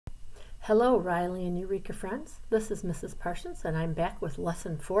Hello, Riley and Eureka friends. This is Mrs. Parsons, and I'm back with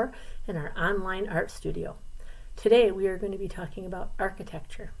Lesson 4 in our online art studio. Today we are going to be talking about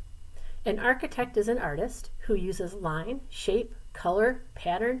architecture. An architect is an artist who uses line, shape, color,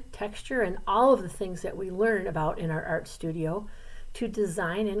 pattern, texture, and all of the things that we learn about in our art studio to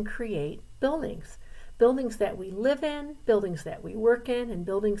design and create buildings. Buildings that we live in, buildings that we work in, and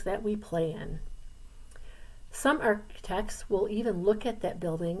buildings that we play in. Some architects will even look at that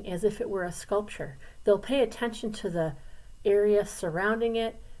building as if it were a sculpture. They'll pay attention to the area surrounding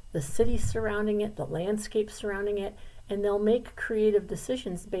it, the city surrounding it, the landscape surrounding it, and they'll make creative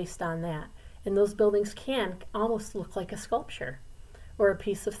decisions based on that. And those buildings can almost look like a sculpture or a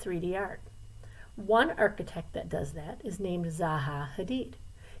piece of 3D art. One architect that does that is named Zaha Hadid.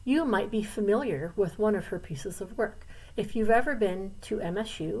 You might be familiar with one of her pieces of work. If you've ever been to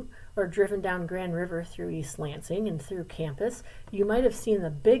MSU or driven down Grand River through East Lansing and through campus, you might have seen the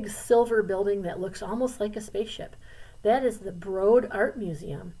big silver building that looks almost like a spaceship. That is the Broad Art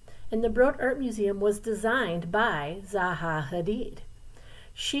Museum, and the Broad Art Museum was designed by Zaha Hadid.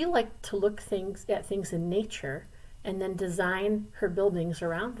 She liked to look at things in nature and then design her buildings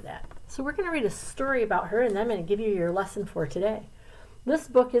around that. So we're going to read a story about her, and then I'm going to give you your lesson for today. This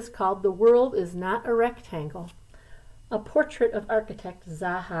book is called The World is Not a Rectangle, a portrait of architect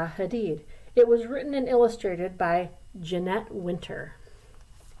Zaha Hadid. It was written and illustrated by Jeanette Winter.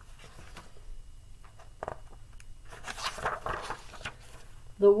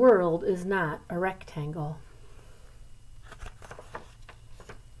 The world is not a rectangle.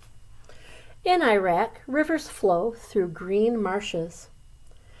 In Iraq, rivers flow through green marshes.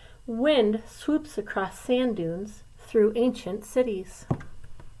 Wind swoops across sand dunes through ancient cities.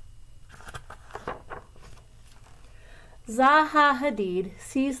 Zaha Hadid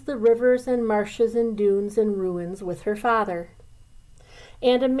sees the rivers and marshes and dunes and ruins with her father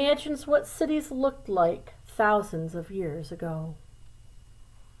and imagines what cities looked like thousands of years ago.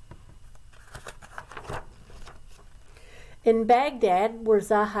 In Baghdad, where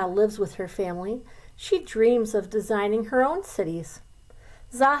Zaha lives with her family, she dreams of designing her own cities.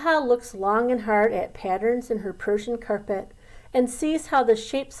 Zaha looks long and hard at patterns in her Persian carpet and sees how the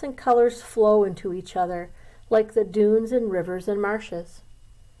shapes and colors flow into each other, like the dunes and rivers and marshes.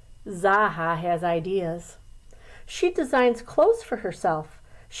 Zaha has ideas. She designs clothes for herself.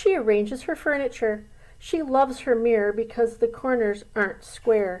 She arranges her furniture. She loves her mirror because the corners aren't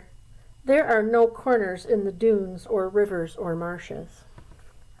square. There are no corners in the dunes or rivers or marshes.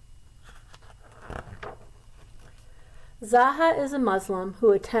 Zaha is a Muslim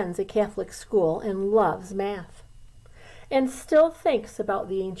who attends a Catholic school and loves math, and still thinks about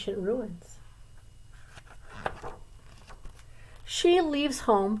the ancient ruins. She leaves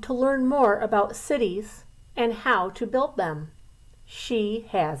home to learn more about cities and how to build them. She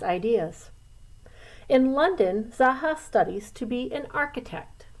has ideas. In London, Zaha studies to be an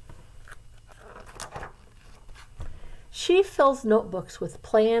architect. She fills notebooks with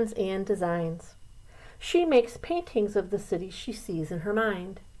plans and designs. She makes paintings of the cities she sees in her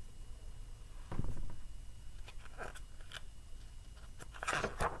mind.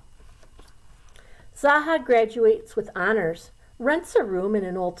 Zaha graduates with honors, rents a room in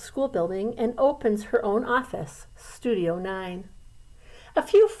an old school building, and opens her own office, Studio 9. A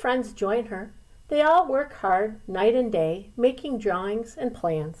few friends join her. They all work hard night and day, making drawings and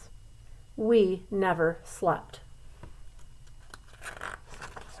plans. We never slept.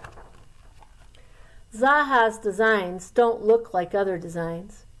 Zaha's designs don't look like other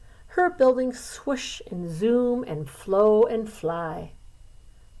designs. Her buildings swoosh and zoom and flow and fly.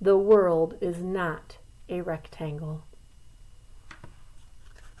 The world is not a rectangle.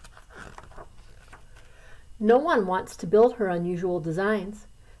 No one wants to build her unusual designs.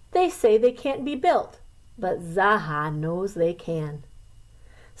 They say they can't be built, but Zaha knows they can.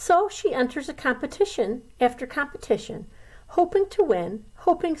 So she enters a competition after competition, hoping to win,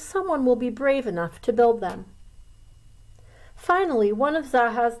 hoping someone will be brave enough to build them. Finally, one of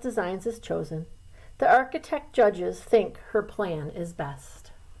Zaha's designs is chosen. The architect judges think her plan is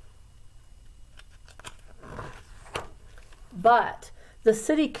best. But the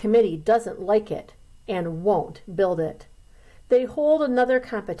city committee doesn't like it and won't build it. They hold another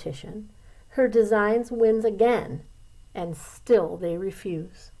competition. Her designs wins again, and still they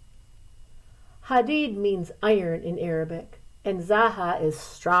refuse. Hadid means iron in Arabic, and Zaha is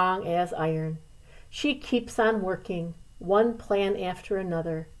strong as iron. She keeps on working, one plan after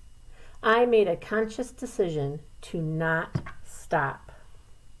another. I made a conscious decision to not stop.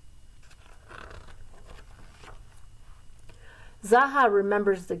 Zaha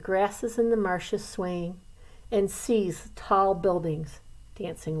remembers the grasses in the marshes swaying and sees tall buildings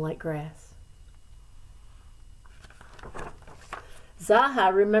dancing like grass.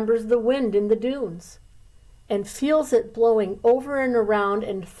 Zaha remembers the wind in the dunes and feels it blowing over and around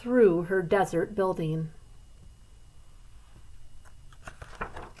and through her desert building.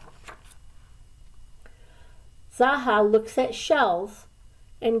 Zaha looks at shells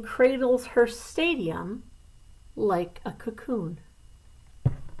and cradles her stadium like a cocoon.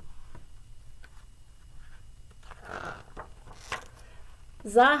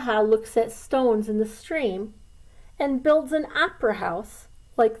 Zaha looks at stones in the stream and builds an opera house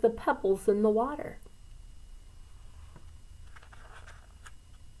like the pebbles in the water.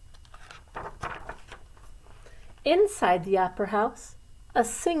 Inside the opera house, a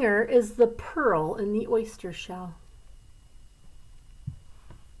singer is the pearl in the oyster shell.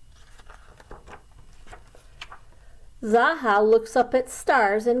 Zaha looks up at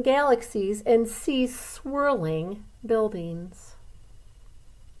stars and galaxies and sees swirling buildings.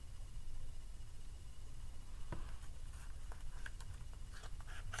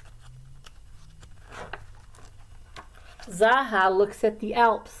 Zaha looks at the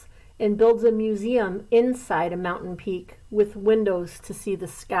Alps and builds a museum inside a mountain peak with windows to see the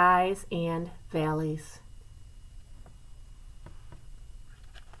skies and valleys.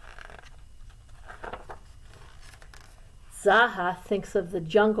 Zaha thinks of the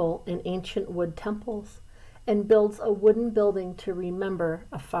jungle and ancient wood temples and builds a wooden building to remember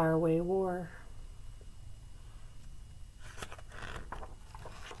a faraway war.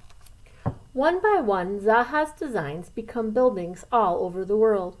 One by one, Zaha's designs become buildings all over the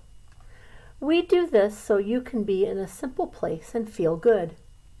world. We do this so you can be in a simple place and feel good.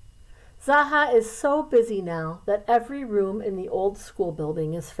 Zaha is so busy now that every room in the old school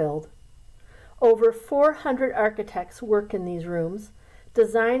building is filled. Over 400 architects work in these rooms,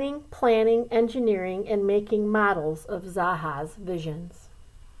 designing, planning, engineering, and making models of Zaha's visions.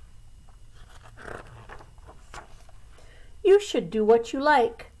 You should do what you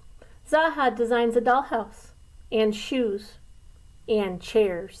like. Zaha designs a dollhouse, and shoes, and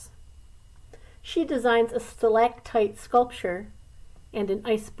chairs. She designs a stalactite sculpture and an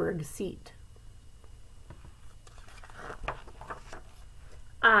iceberg seat.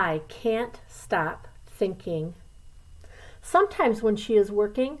 I can't stop thinking. Sometimes when she is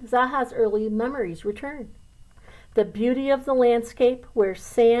working, Zaha's early memories return. The beauty of the landscape where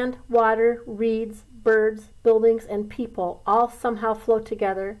sand, water, reeds, birds, buildings, and people all somehow flow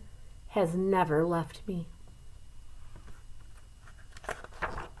together has never left me.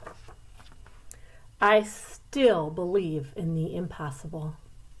 I still believe in the impossible.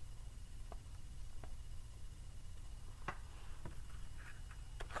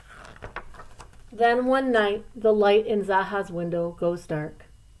 Then one night, the light in Zaha's window goes dark.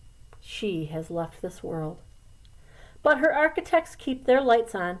 She has left this world. But her architects keep their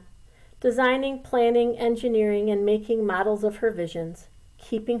lights on, designing, planning, engineering, and making models of her visions,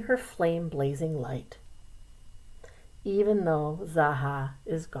 keeping her flame blazing light, even though Zaha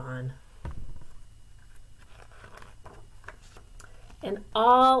is gone. And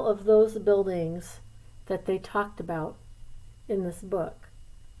all of those buildings that they talked about in this book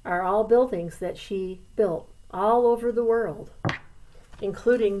are all buildings that she built all over the world,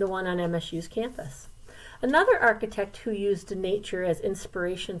 including the one on MSU's campus. Another architect who used nature as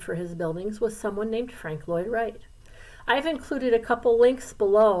inspiration for his buildings was someone named Frank Lloyd Wright. I've included a couple links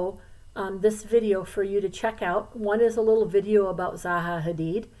below this video for you to check out. One is a little video about Zaha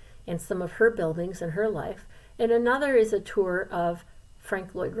Hadid and some of her buildings and her life, and another is a tour of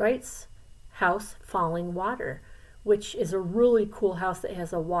Frank Lloyd Wright's house, Falling Water, which is a really cool house that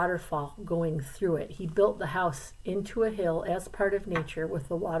has a waterfall going through it. He built the house into a hill as part of nature with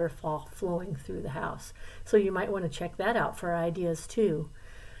the waterfall flowing through the house. So you might want to check that out for ideas too.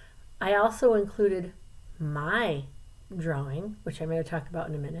 I also included my drawing, which I'm going to talk about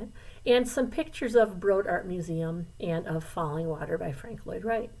in a minute, and some pictures of Broad Art Museum and of Falling Water by Frank Lloyd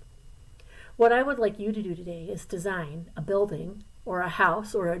Wright. What I would like you to do today is design a building or a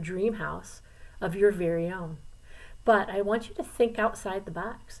house or a dream house of your very own. But I want you to think outside the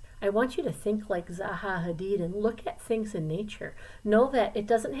box. I want you to think like Zaha Hadid and look at things in nature. Know that it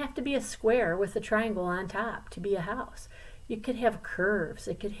doesn't have to be a square with a triangle on top to be a house. You could have curves.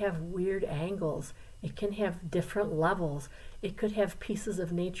 It could have weird angles. It can have different levels. It could have pieces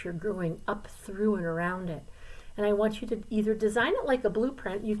of nature growing up through and around it. And I want you to either design it like a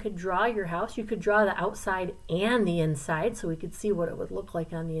blueprint. You could draw your house. You could draw the outside and the inside so we could see what it would look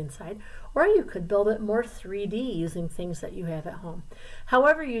like on the inside. Or you could build it more 3D using things that you have at home.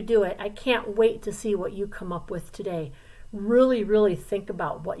 However you do it, I can't wait to see what you come up with today. Really, really think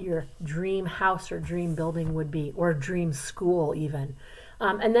about what your dream house or dream building would be, or dream school even.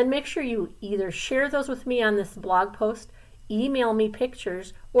 And then make sure you either share those with me on this blog post, email me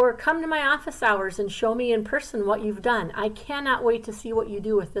pictures, or come to my office hours and show me in person what you've done. I cannot wait to see what you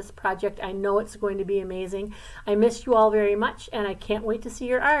do with this project. I know it's going to be amazing. I miss you all very much, and I can't wait to see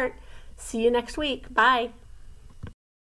your art. See you next week. Bye.